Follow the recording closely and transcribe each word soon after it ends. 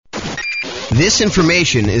This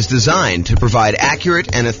information is designed to provide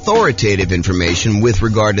accurate and authoritative information with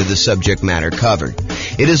regard to the subject matter covered.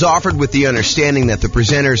 It is offered with the understanding that the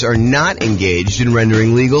presenters are not engaged in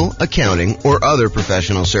rendering legal, accounting, or other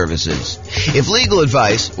professional services. If legal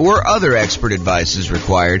advice or other expert advice is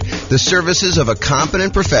required, the services of a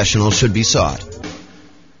competent professional should be sought.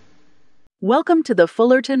 Welcome to the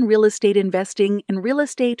Fullerton Real Estate Investing and Real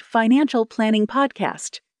Estate Financial Planning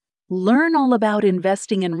Podcast. Learn all about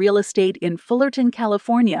investing in real estate in Fullerton,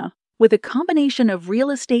 California, with a combination of real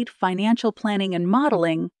estate financial planning and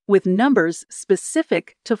modeling with numbers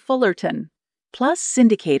specific to Fullerton, plus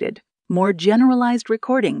syndicated, more generalized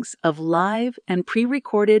recordings of live and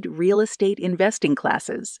pre-recorded real estate investing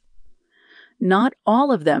classes. Not all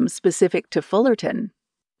of them specific to Fullerton.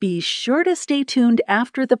 Be sure to stay tuned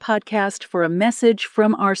after the podcast for a message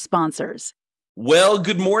from our sponsors. Well,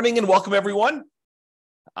 good morning and welcome, everyone.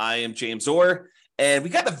 I am James Orr, and we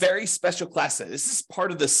got a very special class today. This is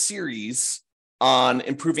part of the series on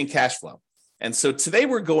improving cash flow. And so today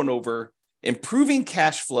we're going over improving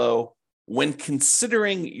cash flow when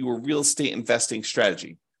considering your real estate investing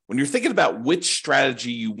strategy. When you're thinking about which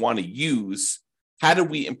strategy you want to use, how do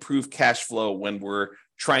we improve cash flow when we're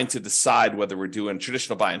trying to decide whether we're doing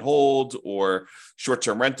traditional buy and hold or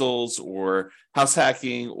short-term rentals or house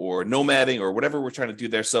hacking or nomading or whatever we're trying to do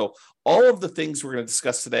there. So all of the things we're going to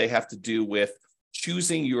discuss today have to do with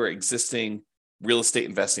choosing your existing real estate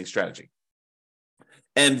investing strategy.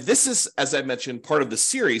 And this is, as I mentioned, part of the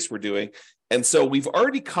series we're doing. And so we've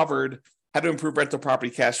already covered how to improve rental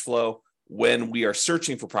property cash flow when we are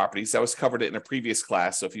searching for properties. That was covered in a previous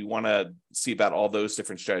class. So if you want to see about all those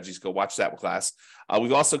different strategies, go watch that class.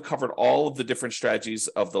 We've also covered all of the different strategies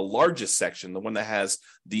of the largest section, the one that has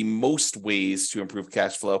the most ways to improve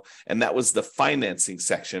cash flow, and that was the financing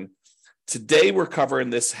section. Today, we're covering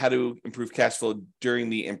this, how to improve cash flow during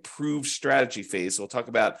the improved strategy phase. So we'll talk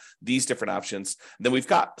about these different options. And then we've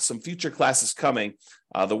got some future classes coming.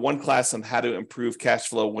 The one class on how to improve cash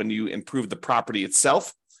flow when you improve the property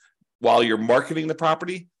itself, while you're marketing the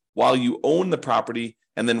property, while you own the property,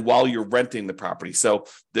 and then while you're renting the property. So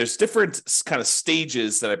there's different kind of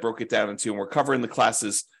stages that I broke it down into, and we're covering the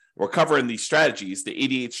classes, we're covering the strategies, the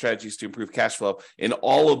 88 strategies to improve cash flow in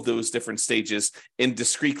all of those different stages in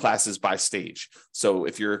discrete classes by stage. So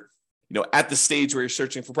if you're at the stage where you're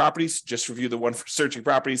searching for properties, just review the one for searching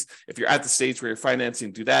properties. If you're at the stage where you're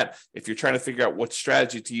financing, do that. If you're trying to figure out what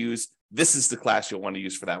strategy to use, this is the class you'll want to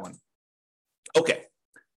use for that one. Okay.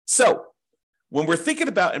 So when we're thinking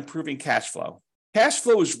about improving cash flow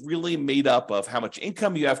is really made up of how much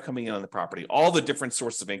income you have coming in on the property, all the different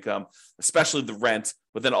sources of income, especially the rent,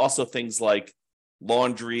 but then also things like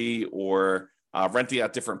laundry or renting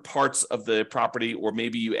out different parts of the property, or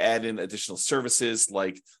maybe you add in additional services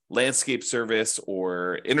like landscape service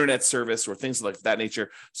or internet service or things like that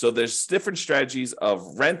nature. So there's different strategies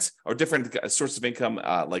of rent or different sources of income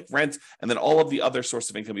like rent, and then all of the other sources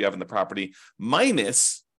of income you have in the property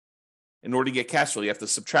minus. In order to get cash flow, you have to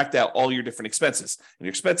subtract out all your different expenses. And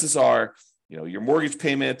your expenses are, your mortgage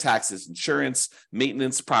payment, taxes, insurance,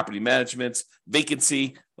 maintenance, property management,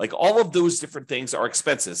 vacancy, like all of those different things are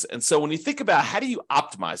expenses. And so when you think about how do you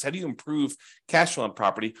optimize, how do you improve cash flow on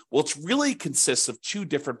property? Well, it really consists of two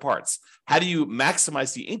different parts. How do you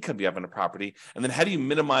maximize the income you have on a property? And then how do you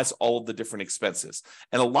minimize all of the different expenses?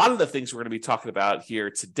 And a lot of the things we're going to be talking about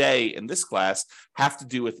here today in this class have to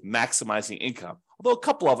do with maximizing income. Although a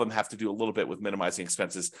couple of them have to do a little bit with minimizing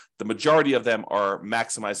expenses, the majority of them are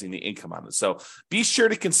maximizing the income on it. So be sure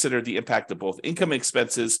to consider the impact of both income and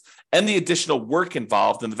expenses and the additional work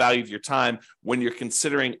involved and the value of your time when you're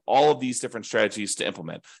considering all of these different strategies to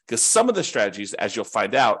implement. Because some of the strategies, as you'll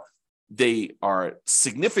find out, they are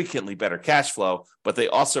significantly better cash flow, but they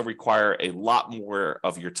also require a lot more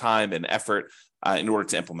of your time and effort in order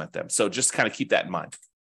to implement them. So just kind of keep that in mind.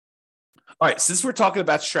 All right, since we're talking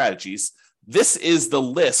about strategies, this is the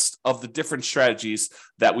list of the different strategies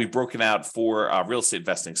that we've broken out for real estate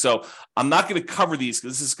investing. So I'm not going to cover these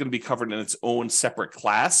because this is going to be covered in its own separate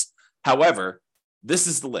class. However, this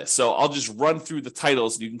is the list. So I'll just run through the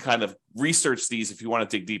titles and you can kind of research these if you want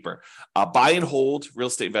to dig deeper. Buy and hold, real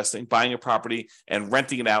estate investing, buying a property and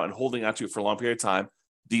renting it out and holding onto it for a long period of time.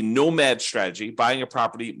 The nomad strategy, buying a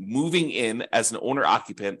property, moving in as an owner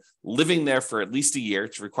occupant, living there for at least a year.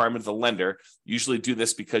 It's a requirement of the lender. Usually do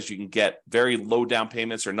this because you can get very low down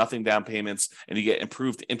payments or nothing down payments, and you get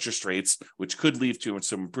improved interest rates, which could lead to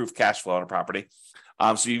some improved cash flow on a property.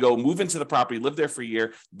 So you go move into the property, live there for a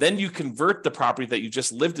year, then you convert the property that you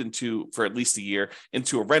just lived into for at least a year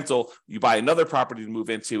into a rental. You buy another property to move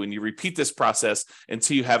into, and you repeat this process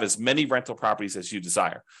until you have as many rental properties as you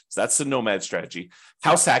desire. So that's the nomad strategy.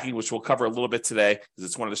 House hacking, which we'll cover a little bit today, because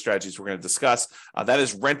it's one of the strategies we're going to discuss. That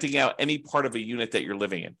is renting out any part of a unit that you're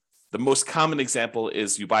living in. The most common example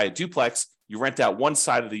is you buy a duplex, you rent out one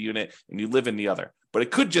side of the unit, and you live in the other. But it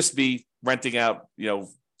could just be renting out,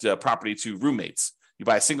 the property to roommates. You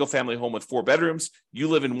buy a single family home with 4 bedrooms, you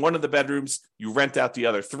live in one of the bedrooms, you rent out the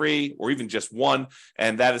other 3 or even just one,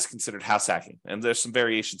 and that is considered house hacking. And there's some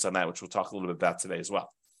variations on that, which we'll talk a little bit about today as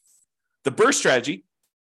well. The BRRRR strategy: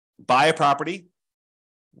 buy a property,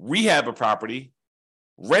 rehab a property,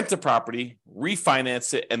 rent a property,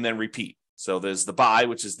 refinance it, and then repeat. So there's the buy,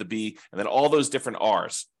 which is the B, and then all those different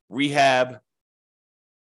R's: rehab,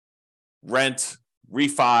 rent,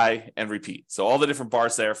 refi, and repeat. So all the different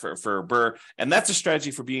bars there for BRRRR. And that's a strategy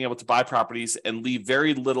for being able to buy properties and leave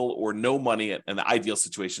very little or no money in the ideal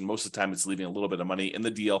situation. Most of the time, it's leaving a little bit of money in the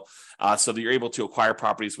deal so that you're able to acquire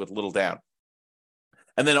properties with little down.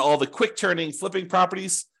 And then all the quick turning, flipping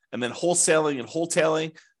properties, and then wholesaling and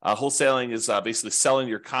wholetailing. Wholesaling is basically selling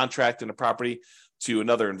your contract in a property to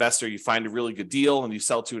another investor. You find a really good deal and you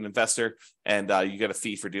sell to an investor, and you get a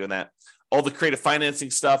fee for doing that. All the creative financing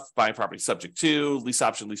stuff: buying property subject to, lease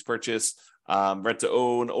option, lease purchase, rent to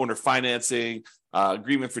own, owner financing,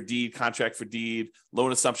 agreement for deed, contract for deed,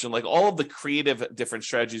 loan assumption, like all of the creative different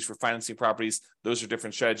strategies for financing properties. Those are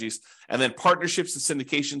different strategies. And then partnerships and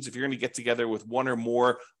syndications: if you're going to get together with one or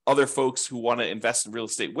more other folks who want to invest in real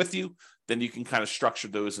estate with you, then you can kind of structure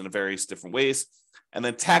those in various different ways. And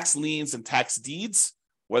then tax liens and tax deeds: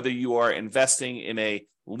 whether you are investing in a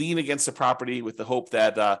lien against a property with the hope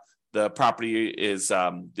that the property is,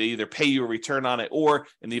 they either pay you a return on it, or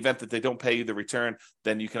in the event that they don't pay you the return,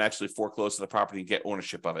 then you can actually foreclose on the property and get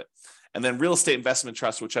ownership of it. And then real estate investment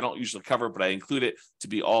trust, which I don't usually cover, but I include it to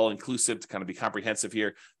be all inclusive, to kind of be comprehensive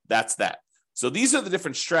here. That's that. So these are the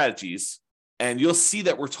different strategies. And you'll see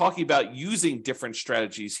that we're talking about using different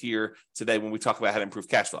strategies here today when we talk about how to improve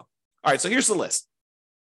cash flow. All right, so here's the list.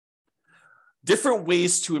 Different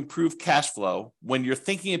ways to improve cash flow when you're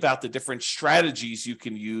thinking about the different strategies you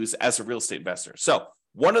can use as a real estate investor. So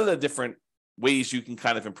one of the different ways you can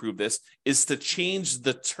kind of improve this is to change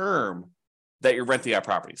the term that you're renting out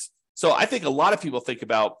properties. So I think a lot of people think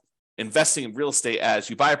about investing in real estate as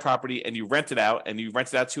you buy a property and you rent it out, and you rent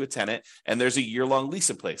it out to a tenant, and there's a year-long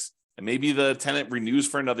lease in place. And maybe the tenant renews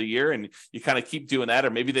for another year, and you kind of keep doing that. Or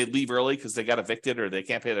maybe they leave early because they got evicted or they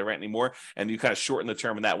can't pay their rent anymore, and you kind of shorten the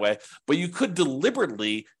term in that way. But you could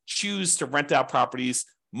deliberately choose to rent out properties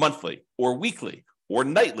monthly or weekly or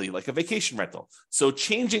nightly, like a vacation rental. So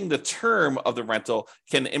changing the term of the rental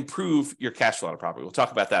can improve your cash flow on a property. We'll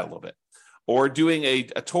talk about that a little bit. Or doing a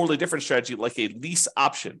totally different strategy, like a lease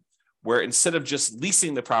option, where instead of just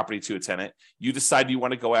leasing the property to a tenant, you decide you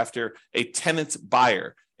want to go after a tenant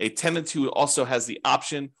buyer, a tenant who also has the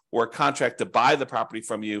option or a contract to buy the property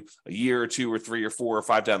from you a year or 2 or 3 or 4 or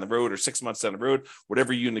 5 down the road, or 6 months down the road,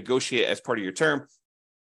 whatever you negotiate as part of your term.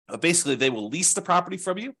 Basically, they will lease the property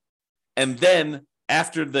from you. And then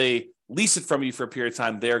after they lease it from you for a period of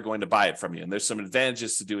time, they're going to buy it from you. And there's some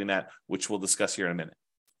advantages to doing that, which we'll discuss here in a minute.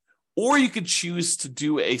 Or you could choose to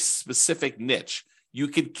do a specific niche. You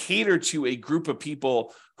could cater to a group of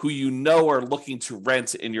people who you know are looking to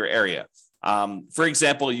rent in your area. For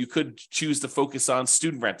example, you could choose to focus on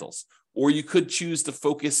student rentals, or you could choose to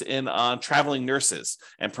focus in on traveling nurses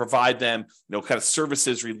and provide them, kind of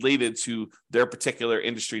services related to their particular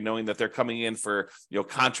industry, knowing that they're coming in for,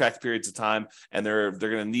 contract periods of time, and they're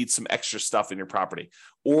going to need some extra stuff in your property.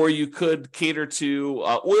 Or you could cater to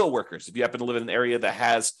oil workers if you happen to live in an area that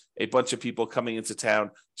has a bunch of people coming into town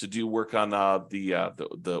to do work on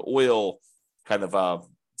the oil kind of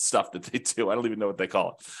stuff that they do. I don't even know what they call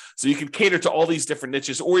it. So you can cater to all these different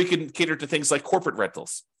niches, or you can cater to things like corporate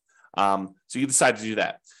rentals. So you decide to do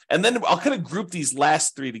that. And then I'll kind of group these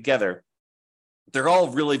last 3 together. They're all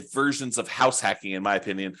really versions of house hacking, in my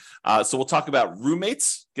opinion. So we'll talk about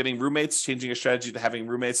roommates, getting roommates, changing a strategy to having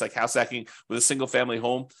roommates, like house hacking with a single family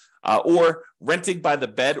home, or renting by the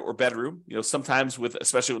bed or bedroom. Sometimes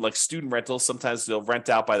especially with like student rentals, sometimes they'll rent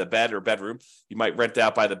out by the bed or bedroom. You might rent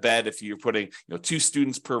out by the bed if you're putting 2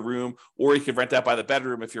 students per room, or you could rent out by the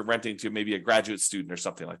bedroom if you're renting to maybe a graduate student or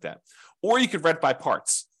something like that. Or you could rent by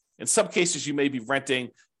parts. In some cases, you may be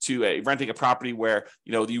renting a property where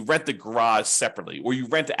you rent the garage separately, or you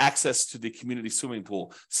rent access to the community swimming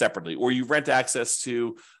pool separately, or you rent access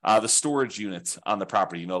to the storage units on the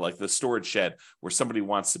property, like the storage shed where somebody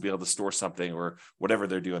wants to be able to store something or whatever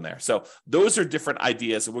they're doing there. So those are different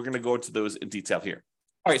ideas, and we're going to go into those in detail here.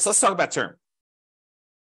 All right, so let's talk about term.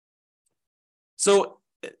 So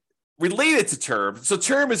related to term, so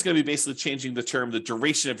term is going to be basically changing the term, the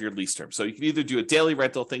duration of your lease term. So you can either do a daily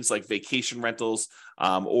rental, things like vacation rentals,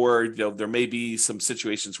 or there may be some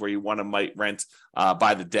situations where you might rent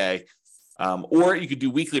by the day, or you could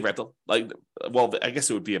do weekly rental. I guess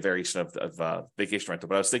it would be a variation of vacation rental.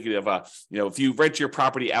 But I was thinking of if you rent your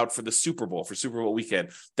property out for the Super Bowl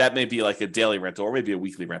weekend, that may be like a daily rental or maybe a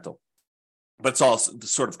weekly rental. But it's all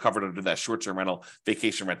sort of covered under that short-term rental,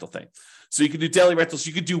 vacation rental thing. So you can do daily rentals.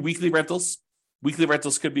 You could do weekly rentals. Weekly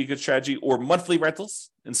rentals could be a good strategy, or monthly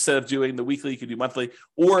rentals. Instead of doing the weekly, you could do monthly.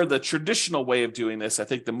 Or the traditional way of doing this, I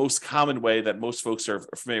think the most common way that most folks are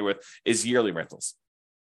familiar with is yearly rentals.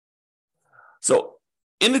 So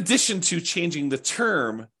in addition to changing the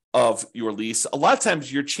term of your lease, a lot of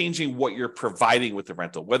times you're changing what you're providing with the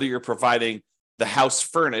rental, whether you're providing the house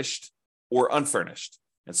furnished or unfurnished.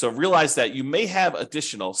 And so realize that you may have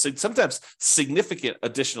sometimes significant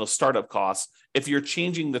additional startup costs if you're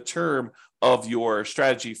changing the term of your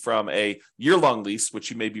strategy from a year-long lease,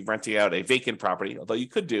 which you may be renting out a vacant property, although you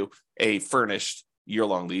could do a furnished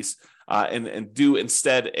year-long lease, and do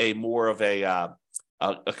instead a more of a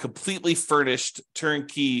completely furnished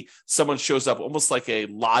turnkey. Someone shows up almost like a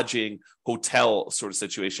lodging hotel sort of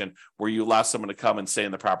situation where you allow someone to come and stay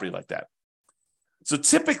in the property like that. So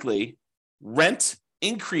typically, rent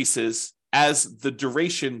increases as the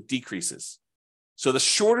duration decreases. So the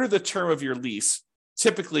shorter the term of your lease,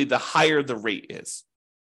 typically the higher the rate is.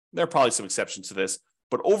 There are probably some exceptions to this,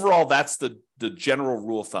 but overall, that's the general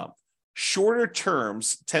rule of thumb. Shorter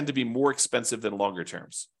terms tend to be more expensive than longer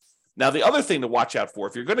terms. Now, the other thing to watch out for,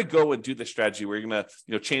 if you're going to go and do the strategy where you're going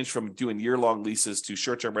to change from doing year-long leases to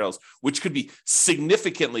short-term rentals, which could be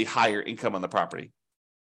significantly higher income on the property,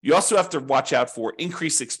 you also have to watch out for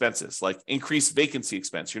increased expenses, like increased vacancy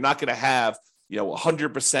expense. You're not going to have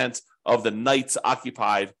 100% of the nights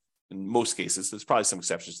occupied in most cases. There's probably some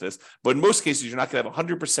exceptions to this, but in most cases, you're not going to have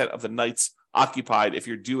 100% of the nights occupied if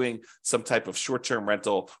you're doing some type of short-term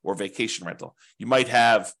rental or vacation rental. You might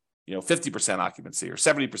have 50% occupancy or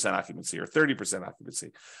 70% occupancy or 30%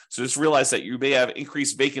 occupancy. So just realize that you may have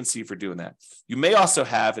increased vacancy for doing that. You may also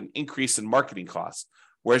have an increase in marketing costs.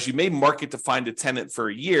 Whereas you may market to find a tenant for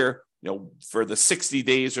a year, for the 60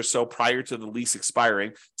 days or so prior to the lease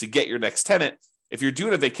expiring to get your next tenant. If you're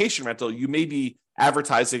doing a vacation rental, you may be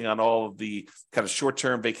advertising on all of the kind of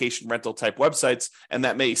short-term vacation rental type websites, and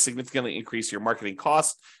that may significantly increase your marketing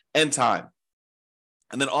costs and time.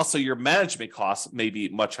 And then also your management costs may be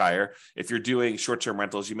much higher. If you're doing short-term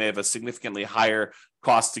rentals, you may have a significantly higher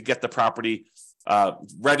cost to get the property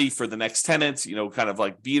ready for the next tenants, kind of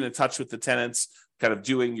like being in touch with the tenants, kind of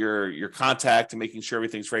doing your contact and making sure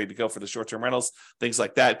everything's ready to go for the short-term rentals. Things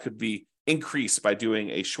like that could be increased by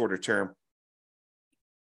doing a shorter term.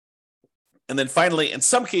 And then finally, in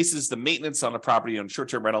some cases, the maintenance on the property on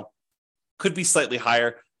short-term rental could be slightly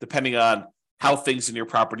higher depending on how things in your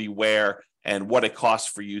property wear and what it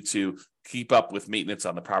costs for you to keep up with maintenance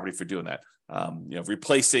on the property for doing that.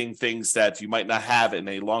 Replacing things that you might not have in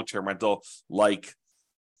a long-term rental, like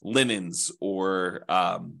linens or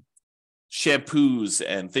shampoos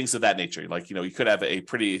and things of that nature. Like, you could have a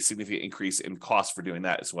pretty significant increase in cost for doing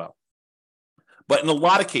that as well. But in a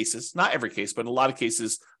lot of cases, not every case, but in a lot of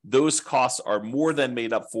cases, those costs are more than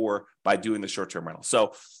made up for by doing the short-term rental.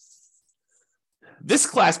 So this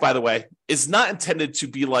class, by the way, is not intended to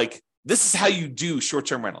be like, this is how you do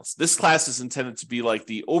short-term rentals. This class is intended to be like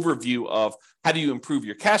the overview of how do you improve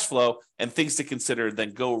your cash flow and things to consider,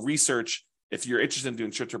 then go research. If you're interested in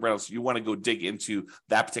doing short-term rentals, you want to go dig into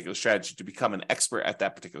that particular strategy to become an expert at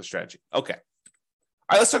that particular strategy. Okay. All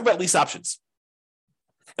right, let's talk about lease options.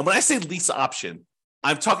 And when I say lease option,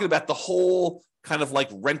 I'm talking about the whole kind of like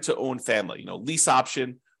rent-to-own family. Lease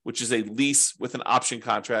option, which is a lease with an option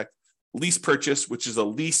contract. Lease purchase, which is a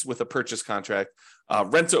lease with a purchase contract.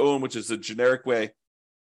 Rent-to-own, which is a generic way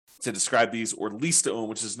to describe these, or lease to own,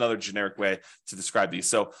 which is another generic way to describe these.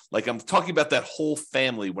 So like I'm talking about that whole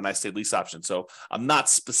family when I say lease option. So I'm not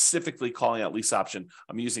specifically calling out lease option.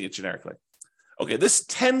 I'm using it generically. Okay, this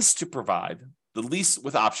tends to provide the lease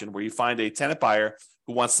with option where you find a tenant buyer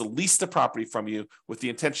who wants to lease the property from you with the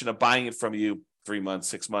intention of buying it from you 3 months,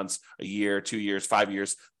 6 months, a year, 2 years, 5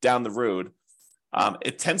 years down the road.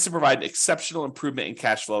 It tends to provide exceptional improvement in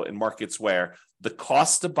cash flow in markets where the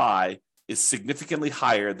cost to buy is significantly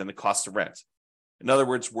higher than the cost to rent. In other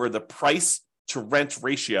words, where the price to rent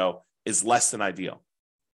ratio is less than ideal.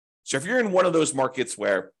 So if you're in one of those markets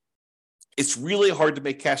where it's really hard to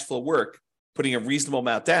make cash flow work, putting a reasonable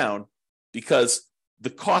amount down because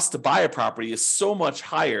the cost to buy a property is so much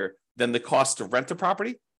higher than the cost to rent a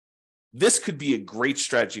property, this could be a great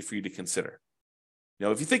strategy for you to consider.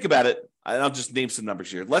 If you think about it, and I'll just name some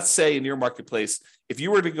numbers here. Let's say in your marketplace, if you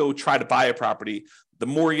were to go try to buy a property, the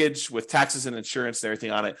mortgage with taxes and insurance and everything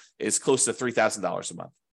on it is close to $3,000 a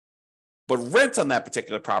month. But rent on that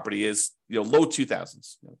particular property is, low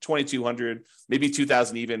 2000s, 2,200, maybe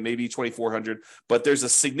 2,000 even, maybe 2,400. But there's a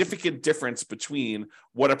significant difference between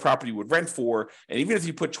what a property would rent for, and even if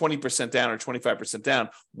you put 20% down or 25% down,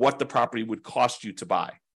 what the property would cost you to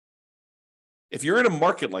buy. If you're in a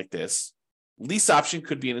market like this, lease option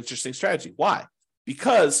could be an interesting strategy. Why?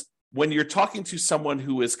 Because when you're talking to someone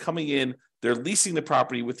who is coming in, they're leasing the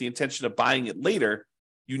property with the intention of buying it later,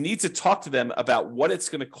 you need to talk to them about what it's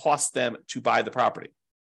going to cost them to buy the property.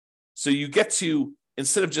 So you get to,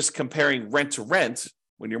 instead of just comparing rent to rent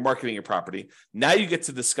when you're marketing your property, now you get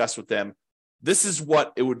to discuss with them, this is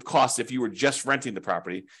what it would cost if you were just renting the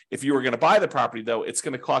property. If you were going to buy the property, though, it's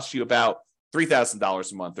going to cost you about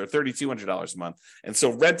 $3,000 a month or $3,200 a month. And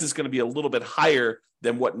so rent is going to be a little bit higher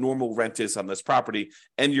than what normal rent is on this property,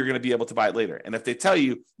 and you're going to be able to buy it later. And if they tell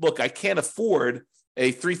you, look, I can't afford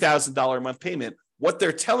a $3,000 a month payment, what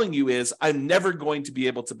they're telling you is, I'm never going to be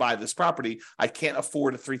able to buy this property. I can't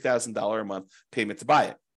afford a $3,000 a month payment to buy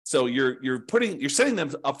it. So you're setting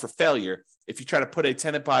them up for failure if you try to put a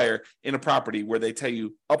tenant buyer in a property where they tell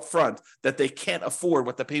you up front that they can't afford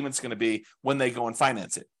what the payment's going to be when they go and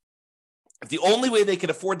finance it. If the only way they can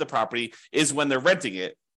afford the property is when they're renting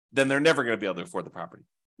it, then they're never going to be able to afford the property.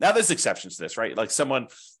 Now, there's exceptions to this, right? Like someone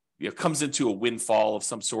comes into a windfall of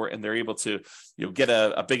some sort and they're able to get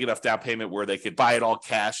a big enough down payment where they could buy it all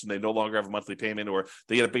cash and they no longer have a monthly payment, or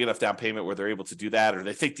they get a big enough down payment where they're able to do that, or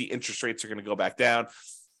they think the interest rates are going to go back down.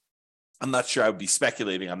 I'm not sure I would be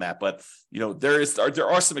speculating on that, but there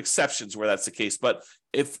are some exceptions where that's the case. But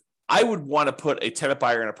if I would want to put a tenant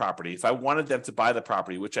buyer in a property, if I wanted them to buy the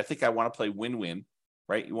property, which I think I want to play win-win,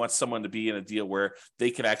 right? You want someone to be in a deal where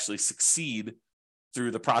they can actually succeed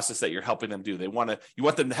through the process that you're helping them do. You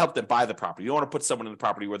want them to help them buy the property. You don't want to put someone in the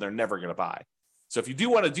property where they're never going to buy. So if you do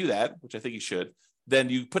want to do that, which I think you should, then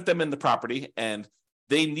you put them in the property and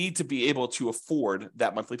they need to be able to afford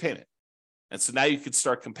that monthly payment. And so now you can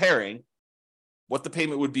start comparing what the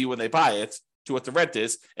payment would be when they buy it to what the rent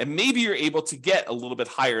is, and maybe you're able to get a little bit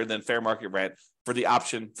higher than fair market rent for the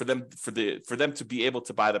option for them to be able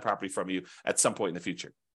to buy the property from you at some point in the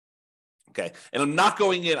future. Okay, and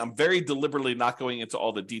I'm very deliberately not going into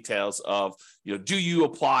all the details of, do you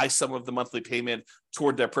apply some of the monthly payment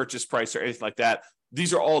toward their purchase price or anything like that.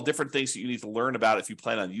 These are all different things that you need to learn about if you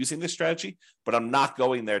plan on using this strategy, but I'm not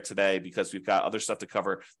going there today because we've got other stuff to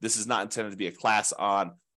cover. This is not intended to be a class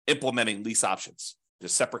on implementing lease options.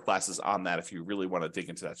 There's separate classes on that if you really want to dig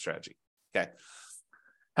into that strategy. Okay.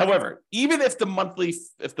 However, even if the monthly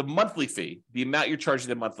fee, the amount you're charging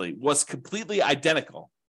them monthly, was completely identical,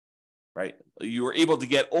 right? You were able to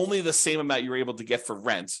get only the same amount you were able to get for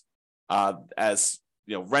rent as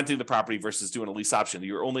renting the property versus doing a lease option.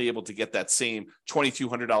 You're only able to get that same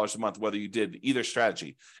 $2,200 a month, whether you did either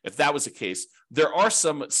strategy. If that was the case, there are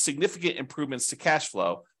some significant improvements to cash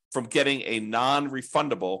flow from getting a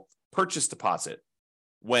non-refundable purchase deposit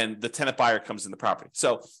when the tenant buyer comes in the property.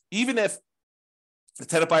 So even if the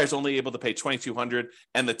tenant buyer is only able to pay $2,200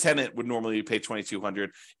 and the tenant would normally pay $2,200,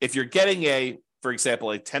 if you're getting for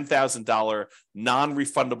example, a $10,000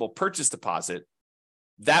 non-refundable purchase deposit,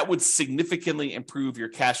 that would significantly improve your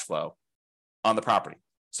cash flow on the property.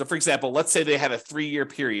 So for example, let's say they had a 3-year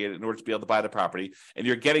period in order to be able to buy the property, and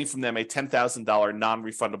you're getting from them a $10,000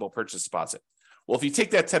 non-refundable purchase deposit. Well, if you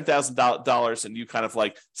take that $10,000 and you kind of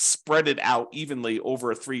like spread it out evenly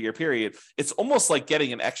over a 3-year period, it's almost like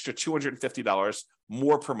getting an extra $250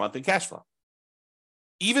 more per month in cash flow.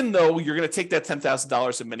 Even though you're going to take that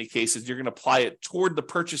 $10,000 in many cases, you're going to apply it toward the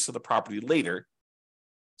purchase of the property later.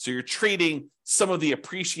 So you're trading some of the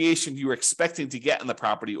appreciation you were expecting to get in the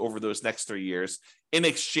property over those next 3 years in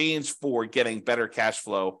exchange for getting better cash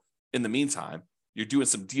flow in the meantime. You're doing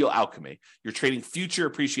some deal alchemy. You're trading future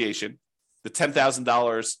appreciation, the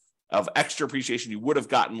 $10,000 of extra appreciation you would have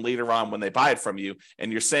gotten later on when they buy it from you.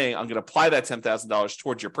 And you're saying, I'm going to apply that $10,000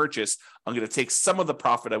 towards your purchase. I'm going to take some of the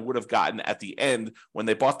profit I would have gotten at the end when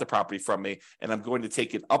they bought the property from me, and I'm going to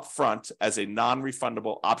take it up front as a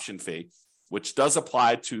non-refundable option fee, which does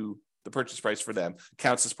apply to the purchase price for them,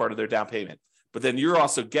 counts as part of their down payment. But then you're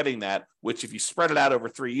also getting that, which if you spread it out over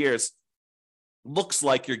 3 years, looks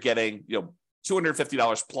like you're getting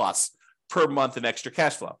 $250 plus per month in extra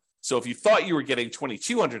cash flow. So if you thought you were getting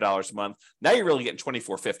 $2,200 a month, now you're really getting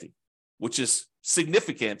 $2,450, which is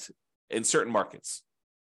significant in certain markets,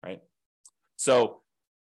 right? So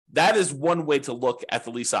that is one way to look at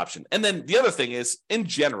the lease option. And then the other thing is, in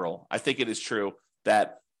general, I think it is true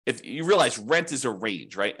that if you realize rent is a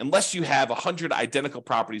range, right? Unless you have 100 identical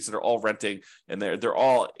properties that are all renting and they're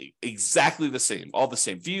all exactly the same, all the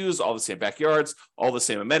same views, all the same backyards, all the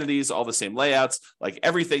same amenities, all the same layouts, like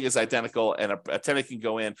everything is identical, and a tenant can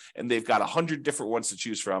go in and they've got 100 different ones to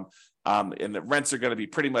choose from, and the rents are going to be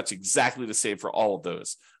pretty much exactly the same for all of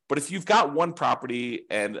those. But if you've got one property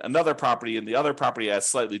and another property, and the other property has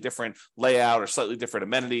slightly different layout or slightly different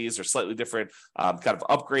amenities or slightly different kind of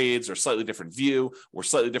upgrades or slightly different view or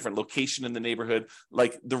slightly different location in the neighborhood,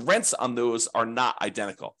 like the rents on those are not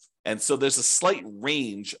identical. And so there's a slight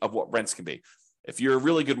range of what rents can be. If you're a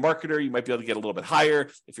really good marketer, you might be able to get a little bit higher.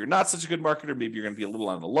 If you're not such a good marketer, maybe you're going to be a little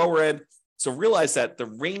on the lower end. So realize that the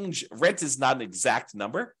range, rent is not an exact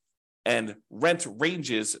number, and rent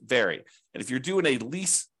ranges vary. And if you're doing a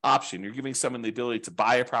lease option, you're giving someone the ability to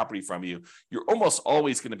buy a property from you, you're almost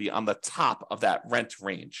always going to be on the top of that rent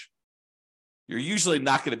range. You're usually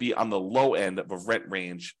not going to be on the low end of a rent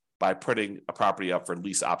range by putting a property up for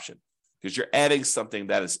lease option, because you're adding something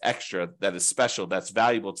that is extra, that is special, that's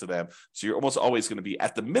valuable to them. So you're almost always going to be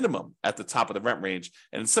at the minimum at the top of the rent range.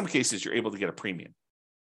 And in some cases, you're able to get a premium.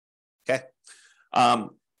 Okay.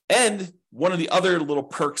 And one of the other little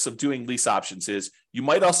perks of doing lease options is you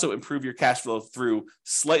might also improve your cash flow through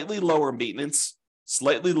slightly lower maintenance,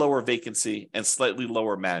 slightly lower vacancy, and slightly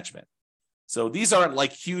lower management. So these aren't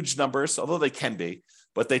like huge numbers, although they can be,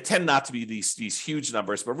 but they tend not to be these huge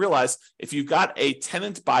numbers. But realize if you've got a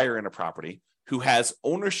tenant buyer in a property who has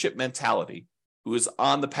ownership mentality, who is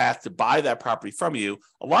on the path to buy that property from you,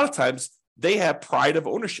 a lot of times they have pride of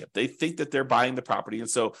ownership. They think that they're buying the property, and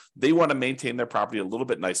so they want to maintain their property a little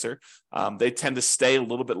bit nicer. They tend to stay a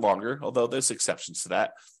little bit longer, although there's exceptions to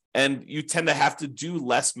that. And you tend to have to do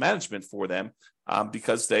less management for them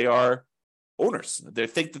because they are owners. They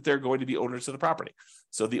think that they're going to be owners of the property.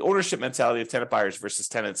 So the ownership mentality of tenant buyers versus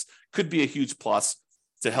tenants could be a huge plus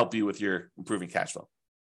to help you with your improving cash flow.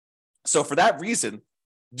 So for that reason,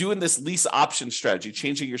 doing this lease option strategy,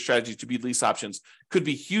 changing your strategy to be lease options, could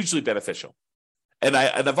be hugely beneficial. And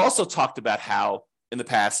I've also talked about how in the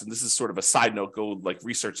past, and this is sort of a side note, go like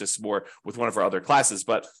research this more with one of our other classes,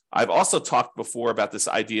 but I've also talked before about this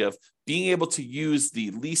idea of being able to use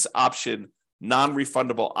the lease option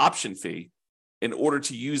non-refundable option fee in order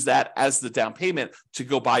to use that as the down payment to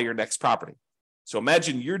go buy your next property. So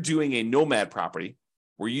imagine you're doing a nomad property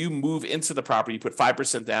where you move into the property, you put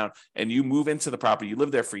 5% down, and you move into the property, you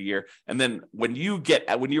live there for a year. And then when you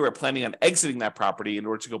are planning on exiting that property in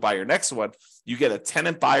order to go buy your next one, you get a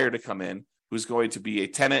tenant buyer to come in who's going to be a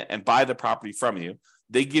tenant and buy the property from you.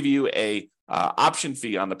 They give you a option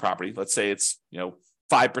fee on the property. Let's say it's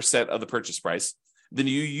 5% of the purchase price. Then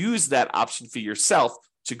you use that option fee yourself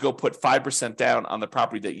to go put 5% down on the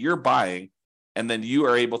property that you're buying, and then you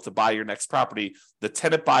are able to buy your next property. The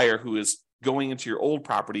tenant buyer who is going into your old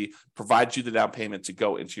property provides you the down payment to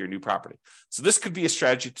go into your new property. So this could be a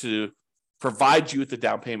strategy to provide you with the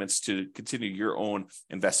down payments to continue your own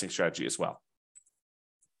investing strategy as well.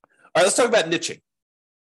 All right, let's talk about niching.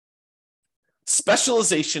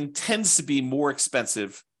 Specialization tends to be more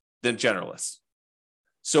expensive than generalists.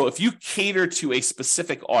 So if you cater to a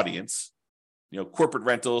specific audience, corporate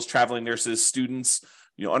rentals, traveling nurses, students,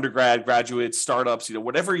 undergrad, graduates, startups,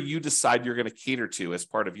 whatever you decide you're going to cater to as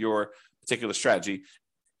part of your particular strategy,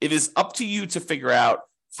 it is up to you to figure out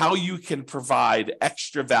how you can provide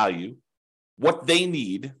extra value, what they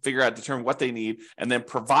need, determine what they need, and then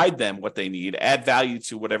provide them what they need, add value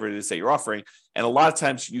to whatever it is that you're offering. And a lot of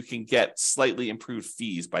times you can get slightly improved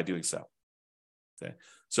fees by doing so. Okay.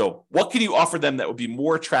 So what can you offer them that would be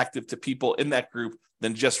more attractive to people in that group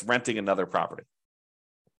than just renting another property?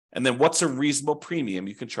 And then what's a reasonable premium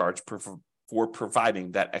you can charge for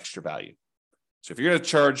providing that extra value? So if you're going to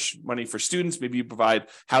charge money for students, maybe you provide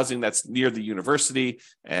housing that's near the university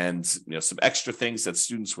and some extra things that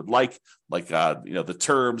students would like the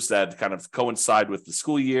terms that kind of coincide with the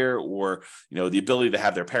school year, or the ability to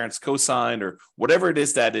have their parents co-sign, or whatever it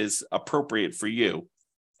is that is appropriate for you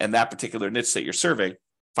and that particular niche that you're serving.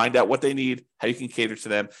 Find out what they need, how you can cater to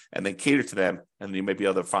them, and then cater to them, and then you may be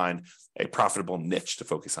able to find a profitable niche to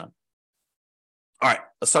focus on. All right,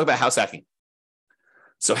 let's talk about house hacking.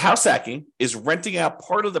 So house hacking is renting out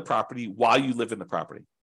part of the property while you live in the property.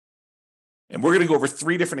 And we're going to go over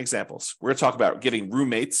 3 different examples. We're going to talk about getting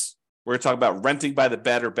roommates. We're going to talk about renting by the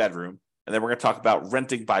bed or bedroom. And then we're going to talk about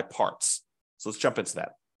renting by parts. So let's jump into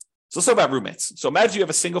that. So let's talk about roommates. So imagine you have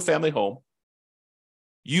a single family home.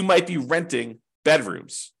 You might be renting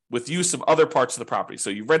bedrooms with use of other parts of the property. So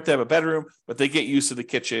you rent them a bedroom, but they get use of the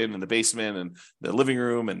kitchen and the basement and the living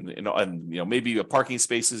room and maybe a parking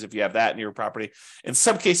spaces if you have that in your property. In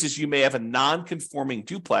some cases, you may have a non-conforming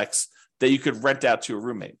duplex that you could rent out to a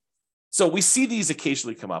roommate. So we see these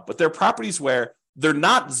occasionally come up, but they're properties where they're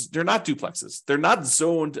not duplexes. They're not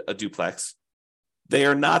zoned a duplex. They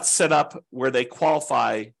are not set up where they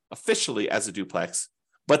qualify officially as a duplex,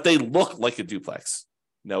 but they look like a duplex.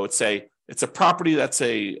 It's a property that's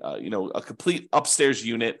a complete upstairs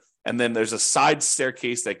unit, and then there's a side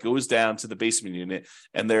staircase that goes down to the basement unit,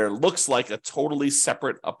 and there looks like a totally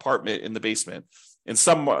separate apartment in the basement. In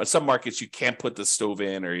some markets, you can't put the stove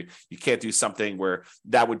in, or you can't do something where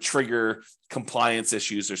that would trigger compliance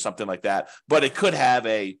issues or something like that. But it could have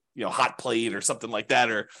a hot plate or something like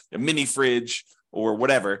that, or a mini fridge or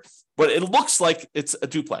whatever. But it looks like it's a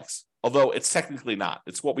duplex, although it's technically not.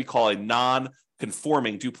 It's what we call a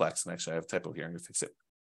non-conforming duplex. And actually, I have a typo here. I'm going to fix it.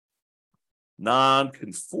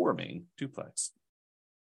 Non-conforming duplex.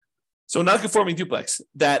 So non-conforming duplex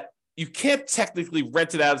that you can't technically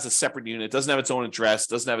rent it out as a separate unit. It doesn't have its own address,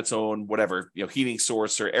 doesn't have its own whatever, heating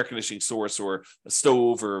source or air conditioning source or a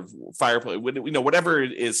stove or fireplace, whatever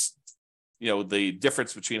it is, the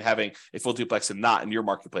difference between having a full duplex and not in your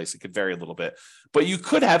marketplace, it could vary a little bit. But you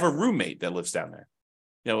could have a roommate that lives down there.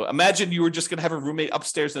 Imagine you were just going to have a roommate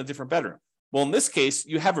upstairs in a different bedroom. Well, in this case,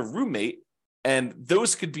 you have a roommate, and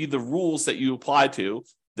those could be the rules that you apply to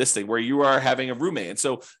this thing where you are having a roommate. And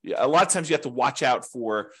so a lot of times you have to watch out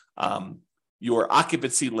for your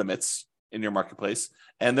occupancy limits in your marketplace,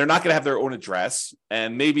 and they're not going to have their own address.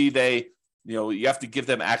 And maybe you have to give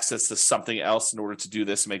them access to something else in order to do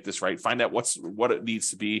this and make this right. Find out what it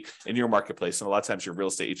needs to be in your marketplace. And a lot of times your real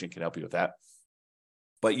estate agent can help you with that.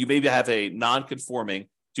 But you maybe have a non-conforming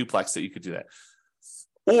duplex that you could do that.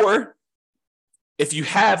 Or if you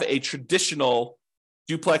have a traditional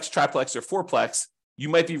duplex, triplex, or fourplex, you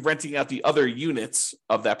might be renting out the other units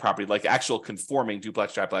of that property, like actual conforming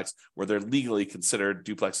duplex, triplex, where they're legally considered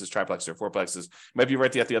duplexes, triplexes, or fourplexes. You might be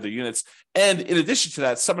renting out the other units. And in addition to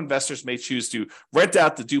that, some investors may choose to rent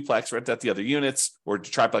out the duplex, rent out the other units, or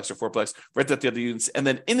triplex or fourplex, rent out the other units. And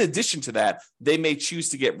then in addition to that, they may choose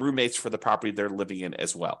to get roommates for the property they're living in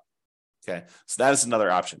as well. Okay, so that is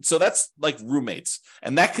another option. So that's like roommates,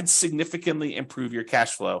 and that could significantly improve your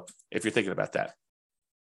cash flow if you're thinking about that.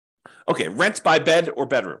 Okay, rent by bed or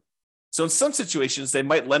bedroom. So in some situations, they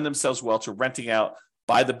might lend themselves well to renting out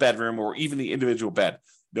by the bedroom or even the individual bed.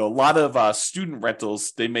 A lot of student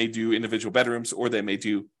rentals, they may do individual bedrooms, or they may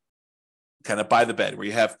do kind of by the bed, where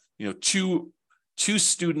you have two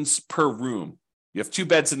students per room. You have two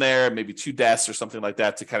beds in there, maybe two desks or something like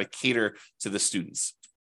that to kind of cater to the students.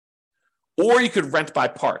 Or you could rent by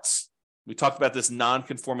parts. We talked about this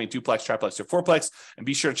non-conforming duplex, triplex, or fourplex, and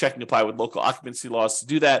be sure to check and apply with local occupancy laws to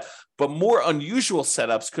do that. But more unusual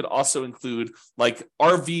setups could also include like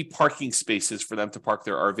RV parking spaces for them to park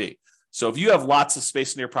their RV. So if you have lots of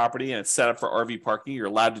space in your property and it's set up for RV parking, you're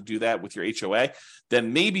allowed to do that with your HOA,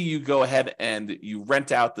 then maybe you go ahead and you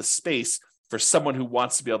rent out the space for someone who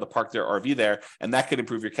wants to be able to park their RV there, and that could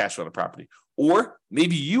improve your cash flow on the property. Or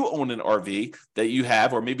maybe you own an RV that you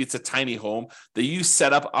have, or maybe it's a tiny home that you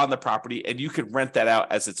set up on the property, and you could rent that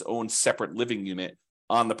out as its own separate living unit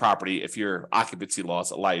on the property if your occupancy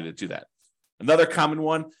laws allow you to do that. Another common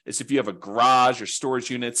one is if you have a garage or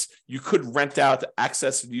storage units, you could rent out the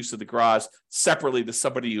access and use of the garage separately to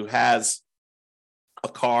somebody who has a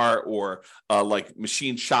car or like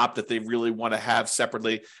machine shop that they really want to have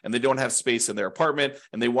separately, and they don't have space in their apartment,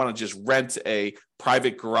 and they want to just rent a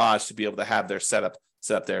private garage to be able to have their setup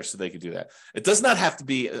there, so they can do that. It does not have to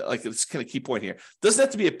be, like, it's kind of key point here, it doesn't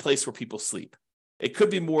have to be a place where people sleep. It could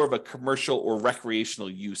be more of a commercial or recreational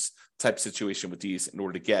use type situation with these in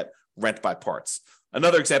order to get rent by parts.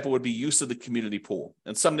 Another example would be use of the community pool.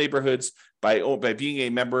 In some neighborhoods, by being a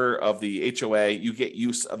member of the HOA, you get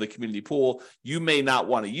use of the community pool. You may not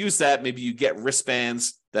want to use that. Maybe you get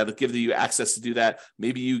wristbands that'll give you access to do that.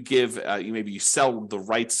 Maybe you maybe you sell the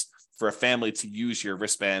rights for a family to use your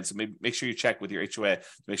wristbands. Maybe make sure you check with your HOA to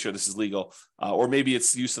make sure this is legal. Or maybe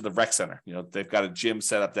it's use of the rec center. They've got a gym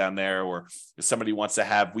set up down there, or if somebody wants to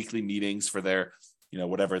have weekly meetings for their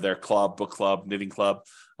whatever, their club, book club, knitting club,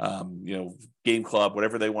 game club,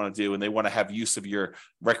 whatever they want to do, and they want to have use of your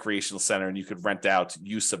recreational center, and you could rent out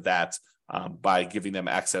use of that by giving them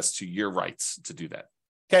access to your rights to do that.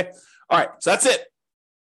 Okay. All right. So that's it.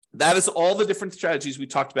 That is all the different strategies we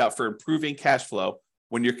talked about for improving cash flow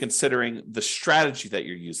when you're considering the strategy that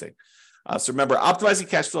you're using. So remember, optimizing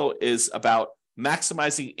cash flow is about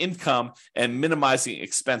maximizing income and minimizing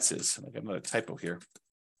expenses. I got another typo here.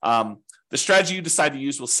 The strategy you decide to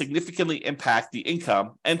use will significantly impact the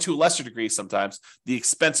income and, to a lesser degree sometimes, the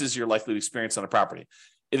expenses you're likely to experience on a property.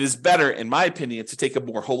 It is better, in my opinion, to take a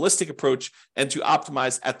more holistic approach and to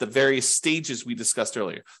optimize at the various stages we discussed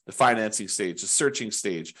earlier: the financing stage, the searching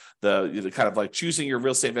stage, the kind of like choosing your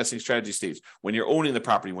real estate investing strategy stage, when you're owning the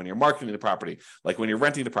property, when you're marketing the property, like when you're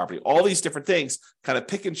renting the property, all these different things. Kind of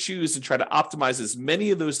pick and choose and try to optimize as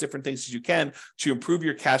many of those different things as you can to improve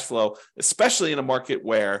your cash flow, especially in a market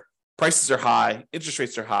where prices are high, interest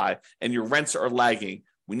rates are high, and your rents are lagging.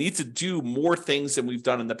 We need to do more things than we've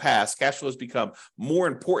done in the past. Cash flow has become more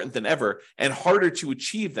important than ever and harder to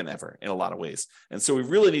achieve than ever in a lot of ways. And so we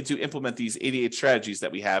really need to implement these 88 strategies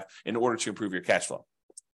that we have in order to improve your cash flow.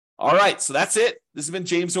 All right, so that's it. This has been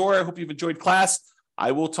James Orr. I hope you've enjoyed class.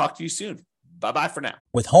 I will talk to you soon. Bye-bye for now.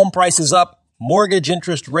 With home prices up, mortgage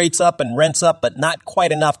interest rates up, and rents up, but not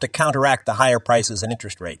quite enough to counteract the higher prices and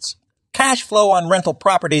interest rates, cash flow on rental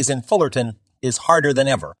properties in Fullerton is harder than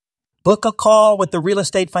ever. Book a call with the Real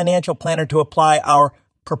Estate Financial Planner to apply our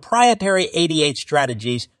proprietary 88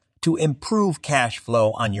 strategies to improve cash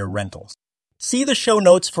flow on your rentals. See the show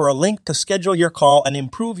notes for a link to schedule your call and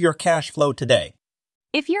improve your cash flow today.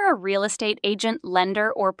 If you're a real estate agent,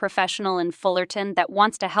 lender, or professional in Fullerton that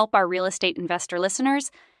wants to help our real estate investor listeners,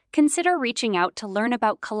 consider reaching out to learn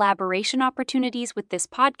about collaboration opportunities with this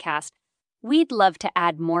podcast. We'd love to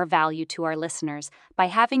add more value to our listeners by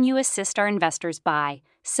having you assist our investors buy,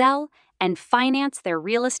 sell, and finance their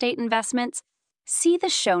real estate investments. See the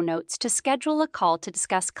show notes to schedule a call to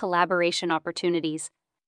discuss collaboration opportunities.